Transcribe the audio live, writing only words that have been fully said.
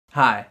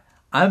Hi,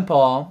 I'm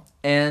Paul,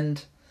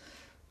 and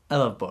I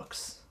love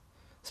books,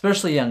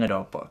 especially young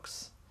adult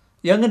books.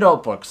 Young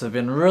adult books have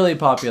been really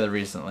popular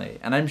recently,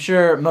 and I'm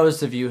sure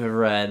most of you have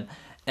read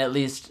at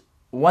least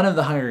one of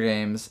the Hunger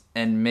Games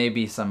and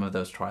maybe some of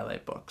those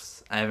Twilight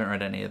books. I haven't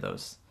read any of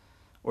those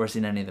or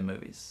seen any of the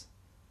movies,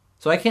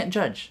 so I can't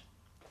judge.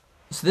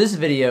 So this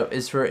video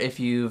is for if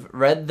you've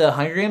read the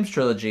Hunger Games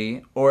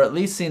trilogy or at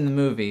least seen the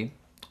movie,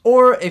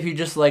 or if you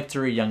just like to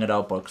read young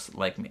adult books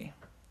like me.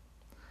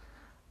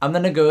 I'm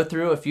going to go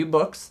through a few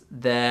books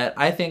that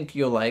I think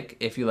you'll like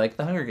if you like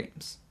the Hunger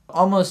Games.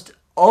 Almost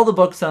all the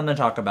books I'm going to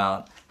talk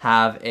about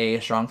have a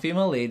strong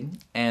female lead,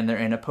 and they're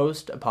in a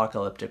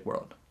post-apocalyptic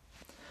world.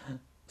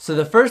 So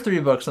the first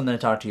three books I'm going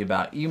to talk to you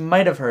about, you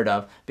might have heard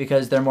of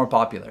because they're more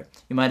popular.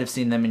 You might have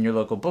seen them in your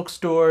local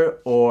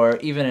bookstore or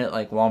even at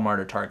like Walmart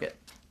or Target.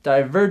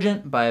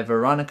 Divergent by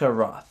Veronica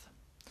Roth.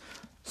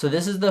 So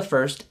this is the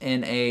first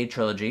in a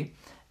trilogy,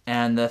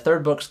 and the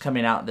third book's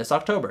coming out this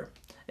October.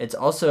 It's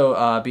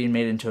also being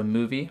made into a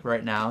movie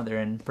right now.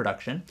 They're in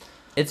production.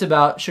 It's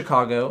about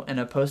Chicago in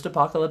a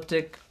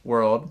post-apocalyptic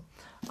world.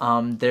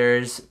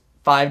 There's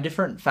 5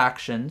 different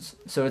factions,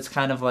 so it's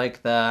kind of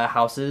like the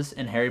houses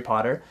in Harry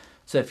Potter.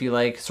 So if you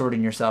like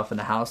sorting yourself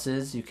into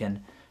houses, you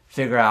can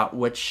figure out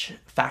which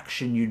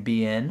faction you'd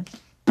be in.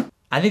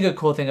 I think a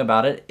cool thing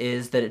about it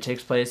is that it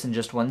takes place in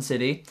just one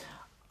city,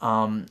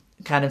 kind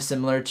of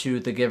similar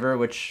to The Giver,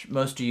 which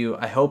most of you,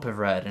 I hope, have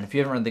read. And if you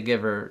haven't read The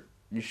Giver,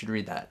 you should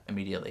read that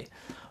immediately.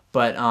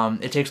 But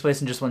it takes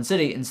place in just one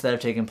city instead of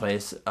taking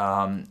place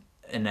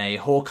in a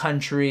whole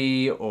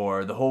country,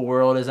 or the whole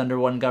world is under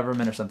one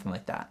government or something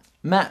like that.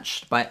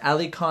 Matched by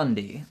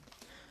Condie.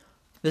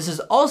 This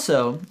is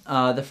also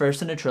the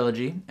first in a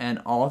trilogy,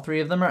 and all 3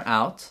 of them are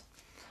out.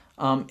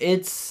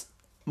 It's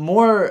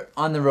more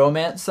on the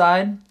romance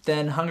side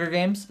than Hunger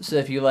Games, so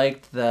if you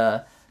liked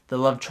the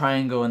love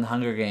triangle in the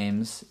Hunger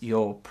Games,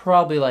 you'll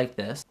probably like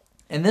this.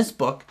 In this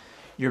book,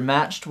 you're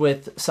matched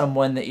with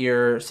someone that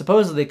you're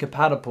supposedly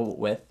compatible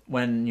with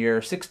when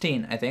you're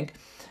 16, I think.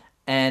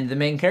 And the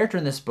main character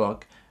in this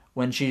book,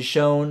 when she's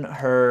shown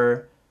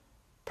her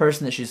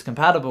person that she's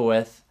compatible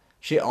with,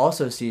 she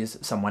also sees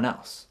someone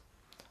else.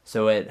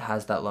 So it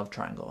has that love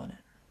triangle in it.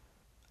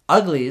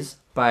 UGLIES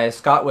by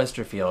Scott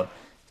Westerfield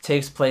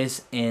takes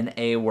place in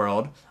a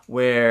world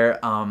where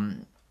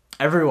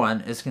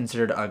everyone is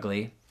considered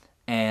ugly,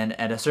 and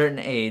at a certain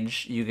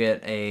age you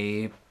get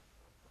a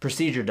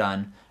procedure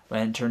done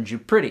when it turns you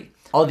pretty.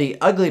 All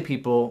the ugly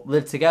people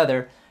live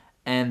together,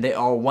 and they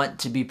all want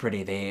to be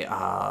pretty. They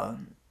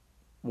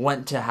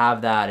want to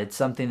have that. It's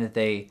something that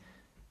they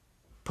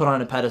put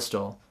on a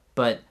pedestal,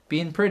 but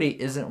being pretty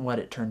isn't what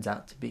it turns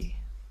out to be.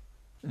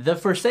 The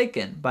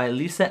Forsaken by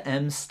Lisa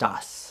M.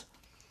 Stasse.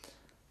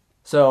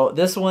 So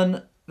this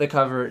one, the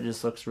cover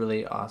just looks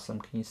really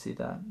awesome. Can you see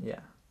that? Yeah.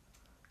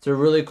 It's a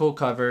really cool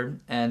cover,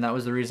 and that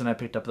was the reason I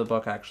picked up the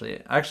book,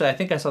 actually. Actually, I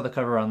think I saw the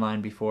cover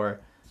online before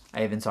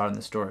I even saw it in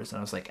the stores, and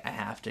I was like, I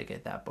have to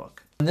get that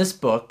book. In this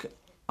book,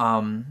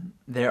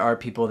 there are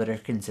people that are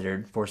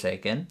considered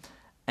forsaken,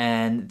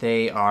 and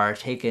they are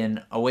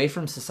taken away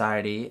from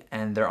society,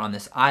 and they're on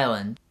this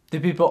island. The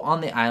people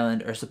on the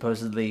island are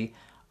supposedly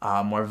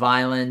more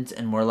violent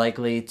and more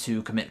likely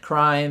to commit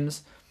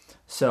crimes.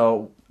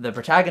 So the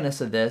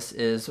protagonist of this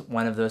is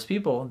one of those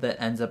people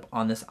that ends up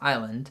on this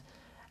island.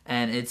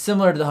 And it's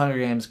similar to the Hunger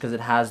Games because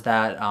it has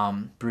that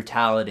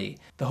brutality.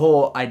 The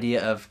whole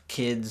idea of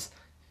kids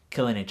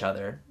killing each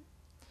other.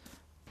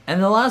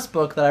 And the last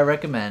book that I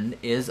recommend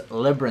is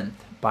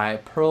Labyrinth by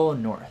Pearl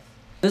North.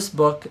 This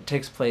book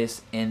takes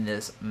place in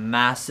this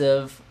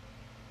massive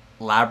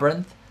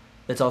labyrinth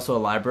that's also a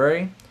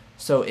library.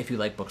 So if you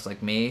like books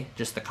like me,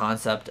 just the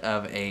concept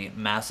of a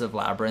massive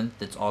labyrinth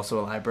that's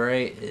also a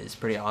library is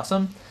pretty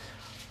awesome.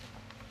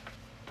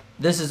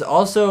 This is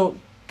also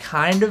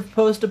kind of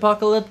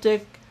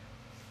post-apocalyptic,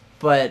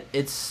 but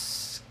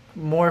it's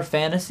more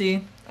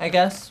fantasy, I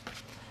guess.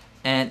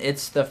 And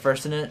it's the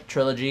first in a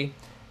trilogy,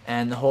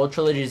 and the whole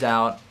trilogy's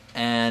out,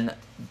 and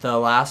the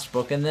last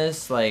book in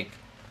this, like,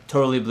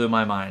 totally blew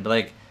my mind.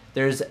 Like,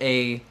 there's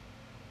a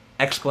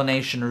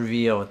explanation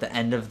reveal at the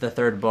end of the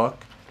 3rd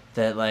book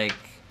that, like,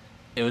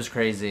 it was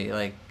crazy.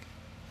 Like,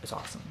 it's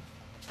awesome.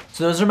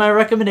 So those are my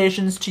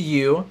recommendations to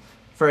you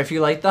for if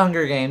you like the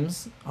Hunger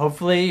Games.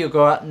 Hopefully you'll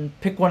go out and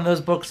pick one of those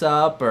books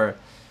up, or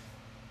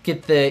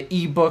get the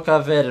ebook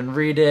of it and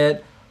read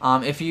it.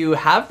 If you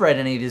have read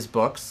any of these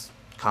books,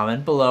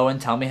 comment below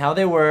and tell me how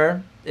they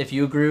were. If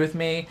you agree with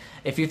me,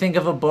 if you think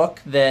of a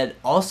book that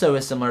also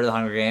is similar to the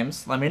Hunger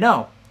Games, let me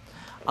know.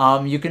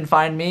 You can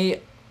find me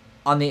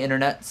on the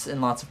internets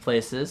in lots of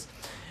places.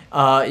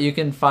 You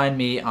can find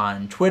me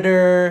on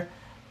Twitter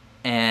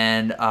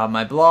and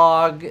my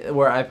blog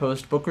where I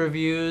post book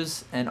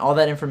reviews, and all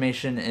that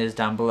information is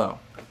down below.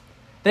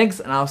 Thanks,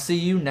 and I'll see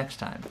you next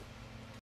time.